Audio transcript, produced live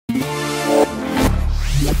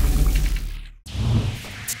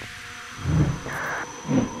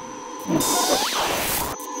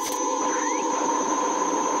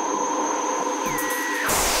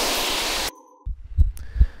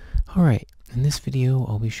In this video,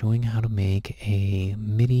 I'll be showing how to make a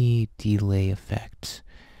MIDI delay effect.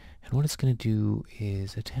 And what it's going to do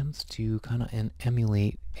is attempt to kind of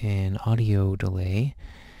emulate an audio delay,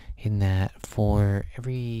 in that for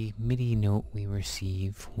every MIDI note we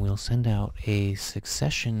receive, we'll send out a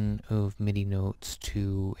succession of MIDI notes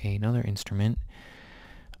to another instrument,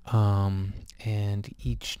 and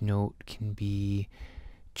each note can be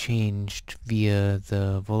changed via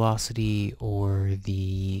the velocity or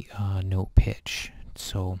the note pitch.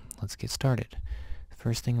 So let's get started. The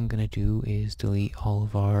first thing I'm going to do is delete all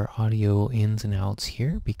of our audio ins and outs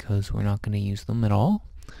here because we're not going to use them at all.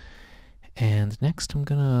 And next I'm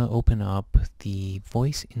going to open up the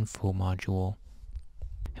voice info module.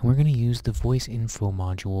 And we're going to use the voice info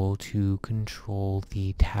module to control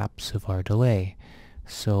the taps of our delay.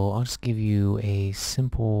 So I'll just give you a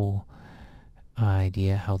simple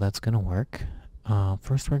idea how that's going to work.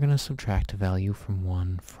 First we're going to subtract a value from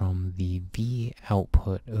 1 from the V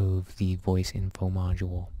output of the voice info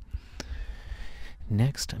module.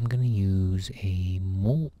 Next I'm going to use a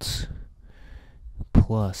mult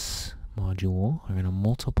plus module. We're going to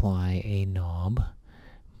multiply a knob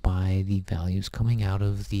by the values coming out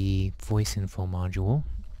of the voice info module,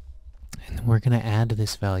 and then we're going to add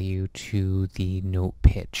this value to the note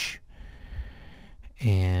pitch.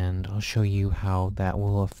 And I'll show you how that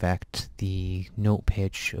will affect the note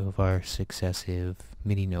pitch of our successive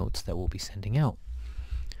MIDI notes that we'll be sending out.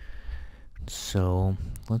 So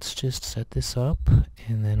let's just set this up,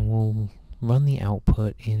 and then we'll run the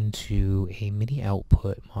output into a MIDI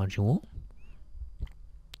output module.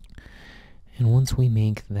 And once we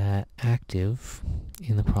make that active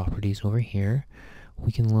in the properties over here,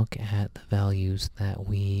 we can look at the values that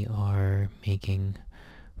we are making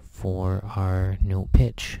for our note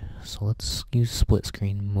pitch. So let's use split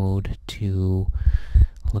screen mode to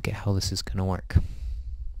look at how this is going to work.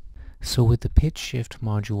 So with the pitch shift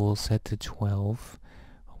module set to 12,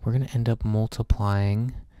 we're going to end up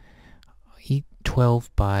multiplying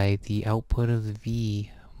 12 by the output of the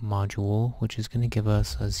V module, which is going to give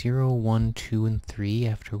us a 0, 1, 2, and 3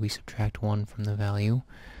 after we subtract 1 from the value.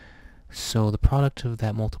 So the product of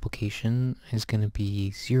that multiplication is going to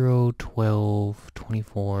be 0, 12,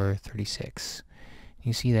 24, 36.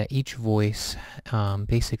 You see that each voice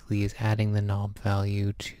basically is adding the knob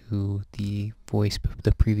value to the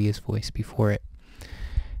previous voice before it.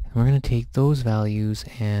 And we're going to take those values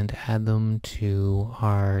and add them to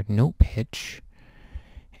our note pitch,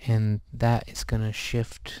 and that is going to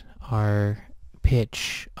shift our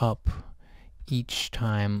pitch up each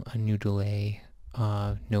time a new delay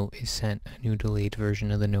note is sent, a new delayed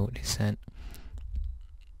version of the note is sent.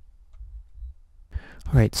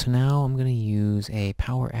 Alright, so now I'm going to use a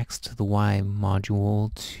power x to the y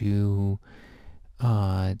module to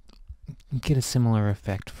get a similar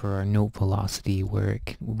effect for our note velocity, where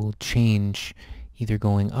it will change either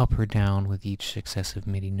going up or down with each successive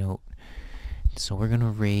MIDI note. So we're going to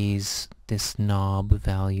raise this knob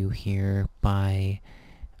value here by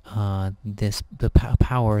the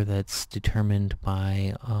power that's determined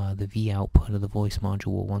by the V output of the voice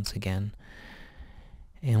module once again.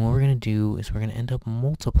 And what we're going to do is we're going to end up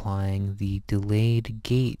multiplying the delayed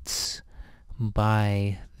gates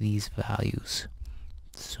by these values.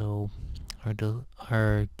 So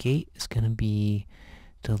our gate is going to be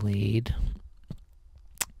delayed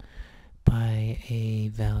by a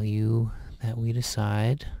value that we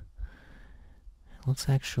decide. Let's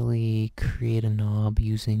actually create a knob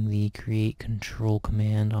using the create control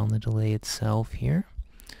command on the delay itself here.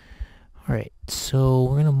 Alright, so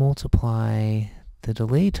we're going to multiply the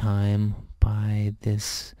delay time by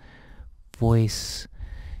this voice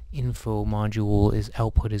info module is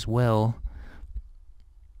output as well.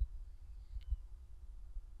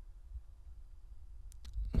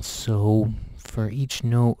 So for each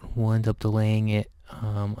note, we'll end up delaying it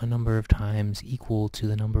a number of times equal to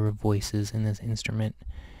the number of voices in this instrument,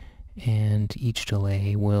 and each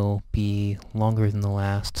delay will be longer than the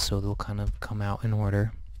last, so they'll kind of come out in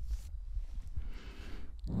order.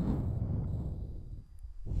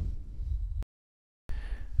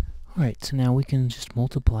 Alright, so now we can just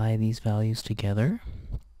multiply these values together.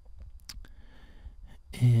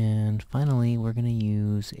 And finally, we're going to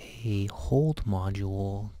use a hold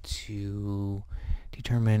module to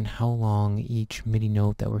determine how long each MIDI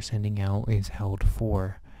note that we're sending out is held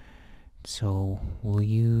for. So we'll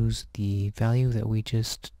use the value that we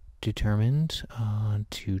just determined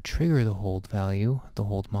to trigger the hold value, the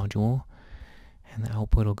hold module, and the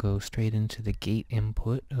output will go straight into the gate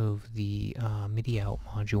input of the MIDI out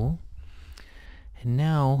module. And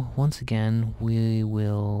now, once again, we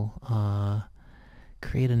will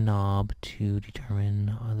create a knob to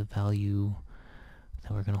determine the value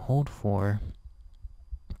that we're going to hold for,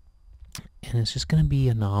 and it's just going to be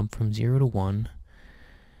a knob from 0 to 1,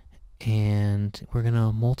 and we're going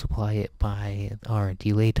to multiply it by our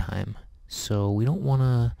delay time. So we don't want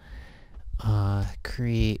to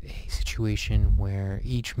create a situation where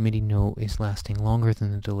each MIDI note is lasting longer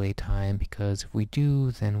than the delay time, because if we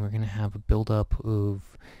do, then we're going to have a buildup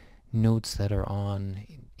of notes that are on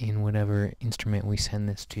in whatever instrument we send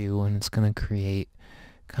this to, and it's going to create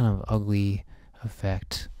kind of ugly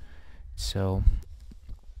effect. So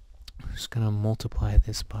I'm just going to multiply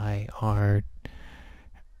this by our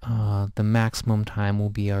the maximum time will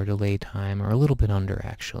be our delay time, or a little bit under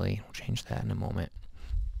actually. We'll change that in a moment.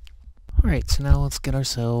 Alright, so now let's get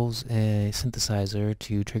ourselves a synthesizer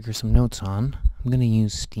to trigger some notes on. I'm going to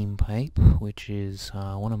use Steam Pipe, which is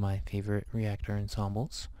one of my favorite Reaktor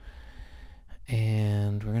ensembles.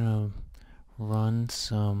 And we're going to run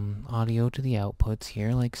some audio to the outputs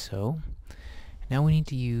here, like so. Now we need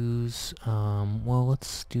to use, well,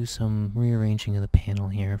 let's do some rearranging of the panel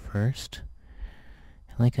here first.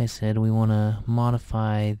 Like I said, we want to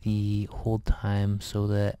modify the hold time so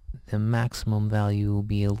that the maximum value will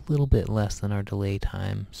be a little bit less than our delay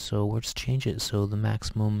time. So we'll just change it so the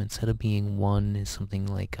maximum, instead of being 1, is something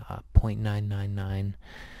like 0.999.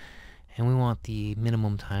 And we want the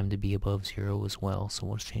minimum time to be above 0 as well, so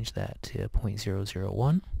we'll just change that to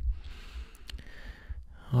 0.001.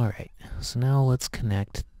 Alright, so now let's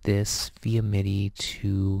connect this via MIDI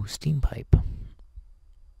to Steam Pipe.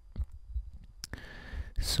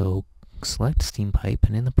 So select Steam Pipe,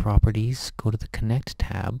 and in the properties, go to the Connect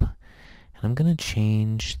tab, and I'm going to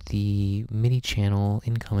change the MIDI channel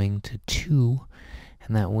incoming to 2,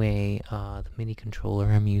 and that way the MIDI controller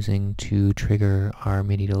I'm using to trigger our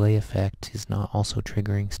MIDI Delay Effect is not also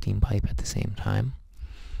triggering Steam Pipe at the same time.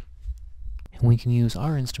 And we can use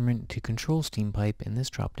our instrument to control Steam Pipe in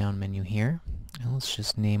this drop-down menu here. And let's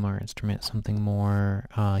just name our instrument something more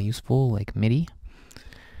useful, like MIDI.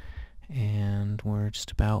 And we're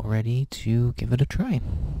just about ready to give it a try.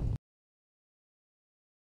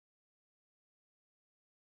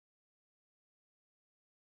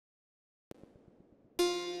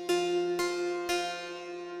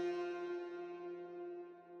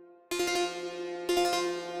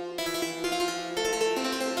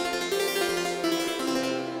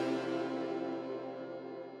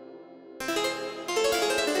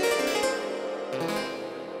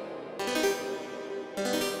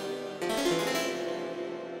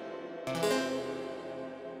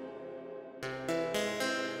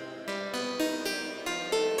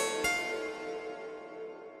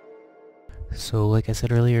 So like I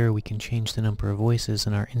said earlier, we can change the number of voices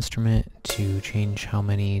in our instrument to change how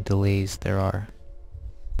many delays there are.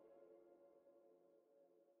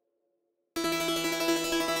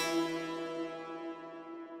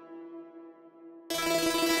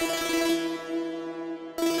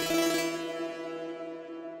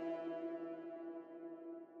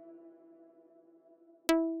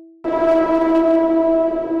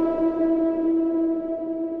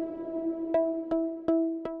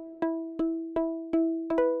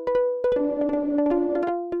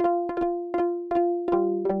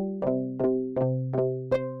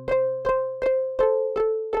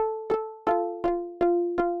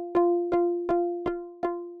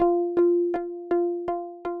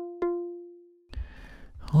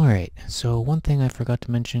 Alright, so one thing I forgot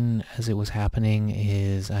to mention as it was happening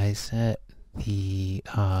is I set the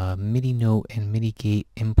MIDI note and MIDI gate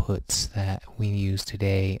inputs that we use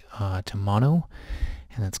today to mono,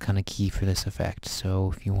 and that's kind of key for this effect.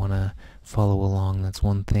 So if you want to follow along, that's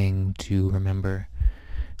one thing to remember.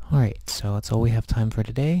 Alright, so that's all we have time for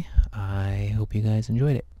today. I hope you guys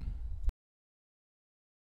enjoyed it.